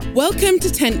Welcome to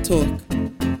Tent Talk,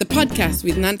 the podcast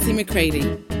with Nancy McCready,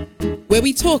 where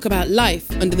we talk about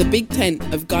life under the big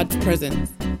tent of God's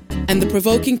presence and the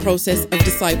provoking process of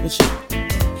discipleship.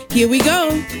 Here we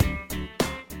go.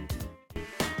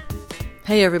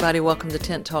 Hey everybody, welcome to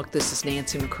Tent Talk. This is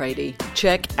Nancy McCready.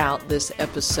 Check out this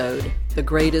episode, The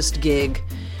Greatest Gig,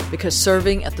 because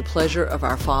serving at the pleasure of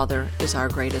our Father is our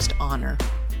greatest honor.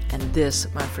 And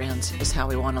this, my friends, is how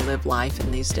we want to live life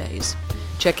in these days.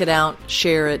 Check it out,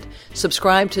 share it,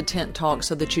 subscribe to Tent Talk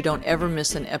so that you don't ever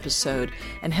miss an episode,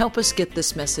 and help us get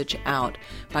this message out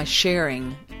by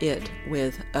sharing it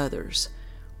with others.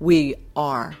 We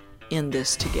are in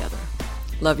this together.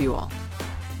 Love you all.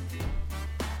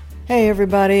 Hey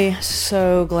everybody,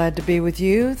 so glad to be with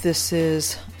you. This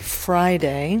is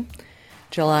Friday,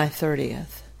 July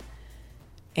 30th.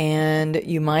 And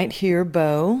you might hear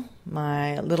Bo,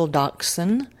 my little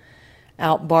dachshund,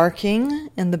 out barking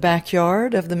in the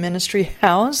backyard of the ministry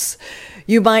house.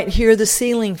 You might hear the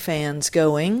ceiling fans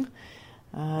going.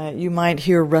 You might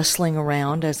hear rustling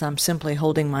around as I'm simply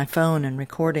holding my phone and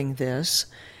recording this.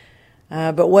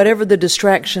 But whatever the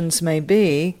distractions may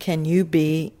be, can you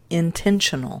be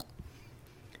intentional?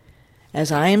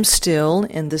 As I am still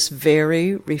in this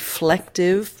very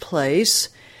reflective place,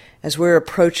 as we're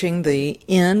approaching the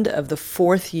end of the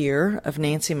 4th year of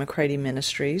Nancy McCready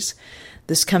Ministries,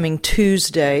 this coming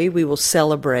Tuesday, we will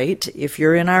celebrate. If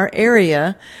you're in our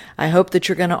area, I hope that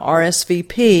you're going to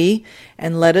RSVP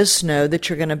and let us know that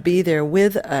you're going to be there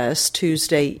with us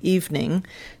Tuesday evening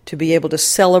to be able to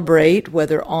celebrate,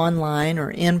 whether online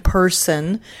or in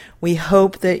person. We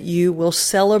hope that you will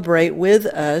celebrate with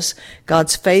us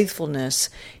God's faithfulness,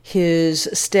 His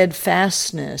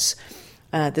steadfastness.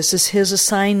 This is His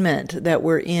assignment that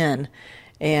we're in,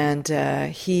 and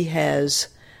He has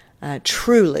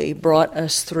truly brought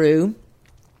us through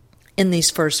in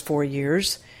these first 4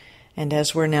 years. And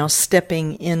as we're now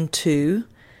stepping into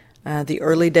the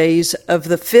early days of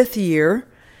the 5th year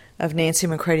of Nancy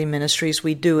McCready Ministries,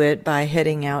 we do it by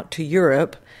heading out to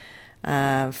Europe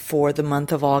for the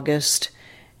month of August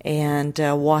and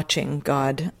watching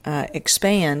God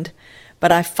expand.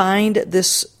 But I find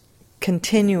this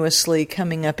continuously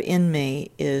coming up in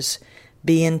me is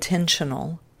be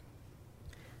intentional.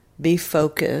 Be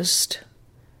focused,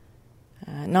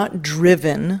 not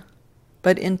driven,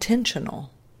 but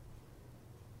intentional.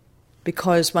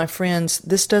 Because, my friends,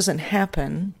 this doesn't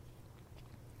happen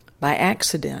by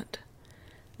accident.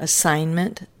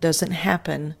 Assignment doesn't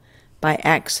happen by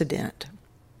accident.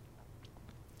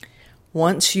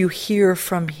 Once you hear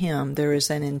from Him, there is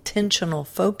an intentional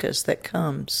focus that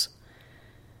comes,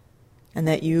 and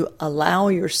that you allow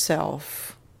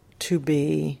yourself to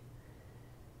be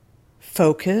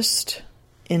focused,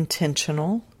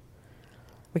 intentional.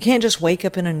 We can't just wake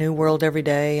up in a new world every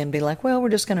day and be like, well, we're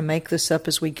just going to make this up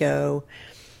as we go.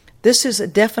 This is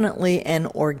definitely an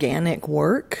organic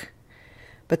work,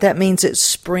 but that means it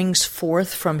springs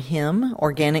forth from Him.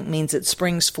 Organic means it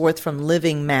springs forth from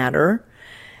living matter.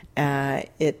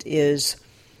 It is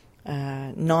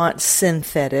not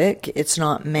synthetic. It's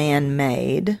not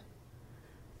man-made.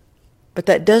 But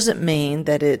that doesn't mean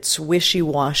that it's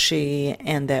wishy-washy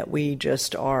and that we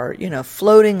just are,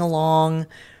 floating along,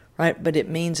 right? But it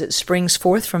means it springs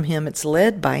forth from Him. It's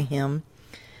led by Him.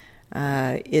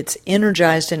 It's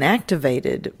energized and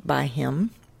activated by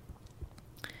Him.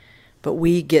 But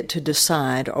we get to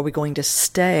decide, are we going to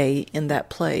stay in that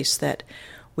place that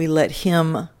we let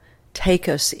Him take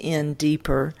us in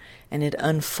deeper and it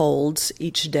unfolds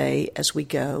each day as we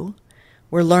go?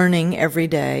 We're learning every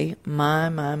day.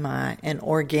 An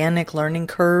organic learning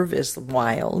curve is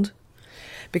wild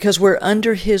because we're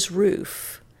under His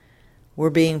roof. We're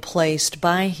being placed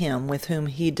by Him with whom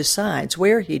He decides,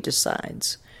 where He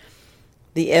decides.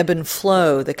 The ebb and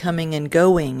flow, the coming and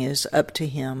going is up to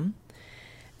Him.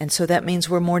 And so that means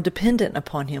we're more dependent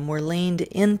upon Him. We're leaned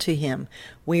into Him.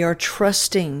 We are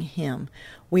trusting Him.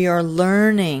 We are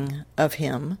learning of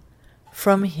Him,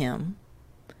 from Him.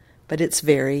 But it's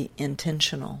very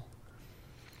intentional.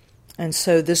 And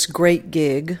so this great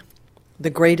gig, the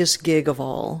greatest gig of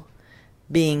all,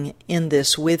 being in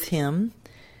this with Him,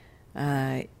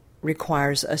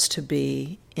 requires us to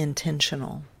be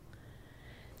intentional.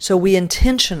 So we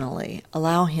intentionally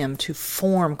allow Him to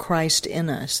form Christ in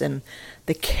us and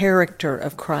the character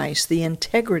of Christ, the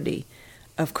integrity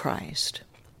of Christ,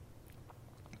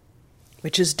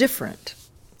 which is different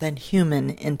than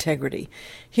human integrity.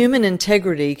 Human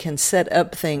integrity can set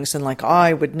up things and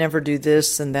I would never do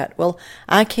this and that. Well,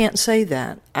 I can't say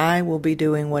that. I will be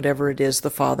doing whatever it is the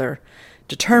Father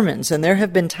determines. And there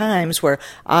have been times where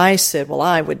I said, well,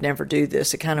 I would never do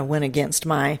this. It kind of went against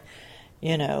my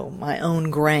my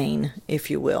own grain, if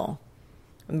you will.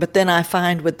 But then I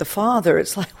find with the Father,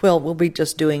 it's like, well, we'll be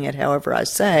just doing it however I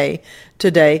say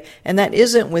today. And that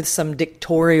isn't with some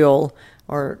dictatorial.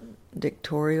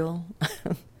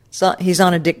 So he's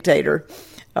on a dictator,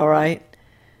 all right?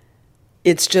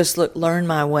 It's just, look, learn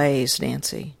my ways,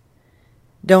 Nancy.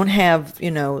 Don't have,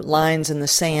 lines in the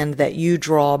sand that you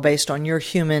draw based on your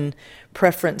human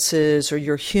preferences or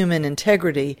your human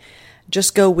integrity.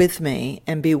 Just go with me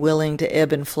and be willing to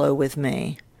ebb and flow with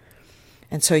me.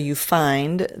 And so you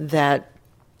find that,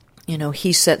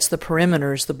 he sets the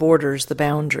perimeters, the borders, the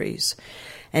boundaries.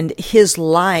 And his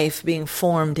life being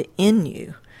formed in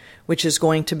you, which is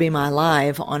going to be my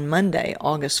live on Monday,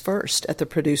 August 1st at the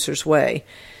Producer's Way.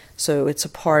 So it's a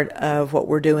part of what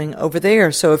we're doing over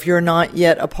there. So if you're not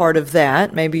yet a part of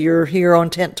that, maybe you're here on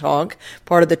Tent Talk,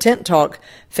 part of the Tent Talk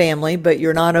family, but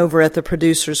you're not over at the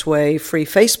Producer's Way free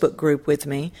Facebook group with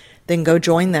me, then go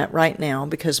join that right now,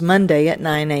 because Monday at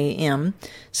 9 a.m.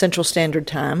 Central Standard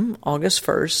Time, August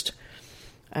 1st,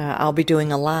 I'll be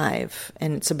doing a live,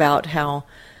 and it's about how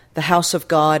the house of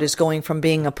God is going from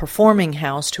being a performing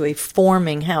house to a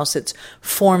forming house. It's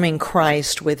forming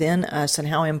Christ within us, and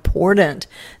how important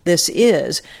this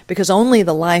is, because only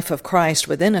the life of Christ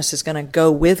within us is going to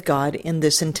go with God in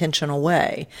this intentional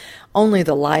way. Only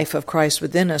the life of Christ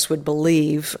within us would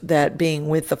believe that being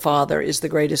with the Father is the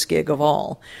greatest gig of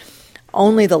all.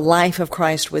 Only the life of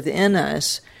Christ within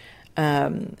us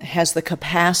has the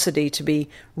capacity to be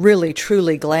really,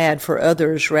 truly glad for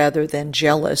others rather than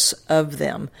jealous of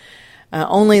them.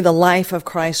 Only the life of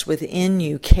Christ within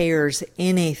you cares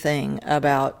anything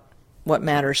about what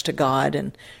matters to God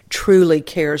and truly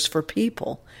cares for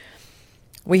people.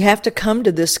 We have to come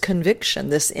to this conviction,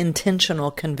 this intentional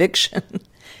conviction,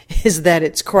 is that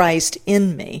it's Christ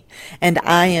in me and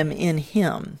I am in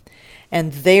him.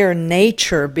 And their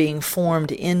nature being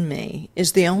formed in me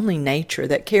is the only nature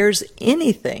that cares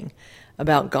anything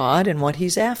about God and what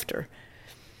he's after.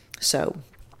 So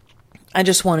I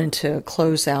just wanted to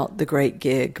close out the great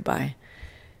gig by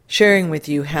sharing with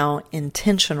you how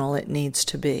intentional it needs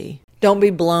to be. Don't be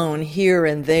blown here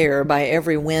and there by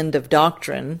every wind of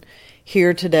doctrine,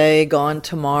 here today, gone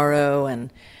tomorrow,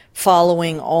 and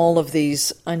following all of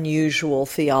these unusual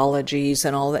theologies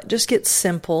and all that. Just get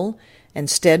simple and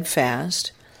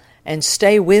steadfast, and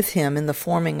stay with him in the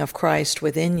forming of Christ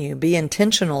within you. Be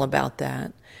intentional about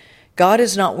that. God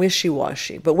is not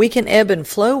wishy-washy, but we can ebb and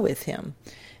flow with him.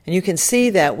 And you can see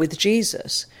that with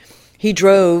Jesus. He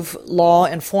drove law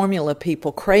and formula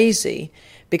people crazy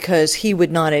because he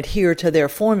would not adhere to their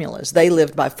formulas. They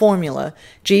lived by formula.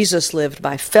 Jesus lived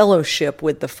by fellowship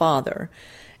with the Father.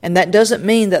 And that doesn't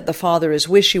mean that the Father is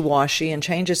wishy-washy and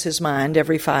changes his mind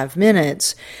every 5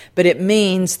 minutes, but it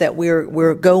means that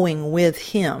we're going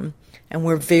with him, and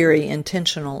we're very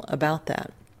intentional about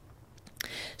that.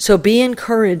 So be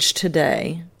encouraged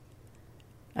today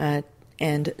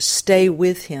and stay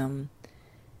with him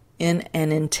in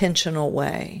an intentional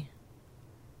way.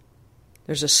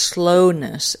 There's a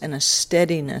slowness and a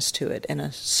steadiness to it and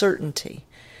a certainty.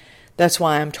 That's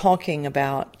why I'm talking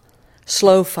about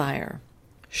slow fire,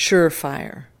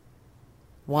 surefire,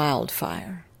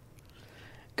 wildfire.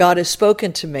 God has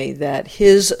spoken to me that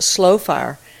his slow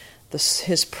fire,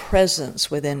 his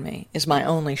presence within me, is my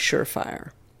only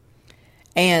surefire,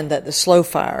 and that the slow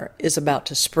fire is about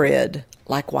to spread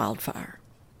like wildfire.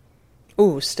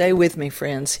 Ooh, stay with me,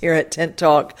 friends, here at Tent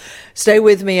Talk. Stay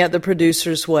with me at the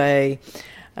Producer's Way,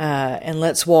 and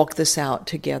let's walk this out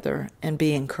together and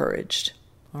be encouraged,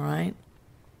 all right?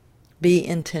 Be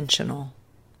intentional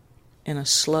in a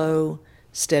slow,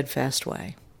 steadfast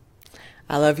way.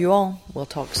 I love you all. We'll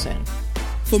talk soon.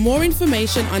 For more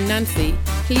information on Nancy,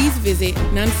 please visit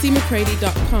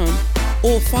nancymccready.com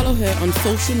or follow her on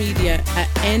social media at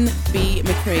NB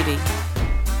McCready.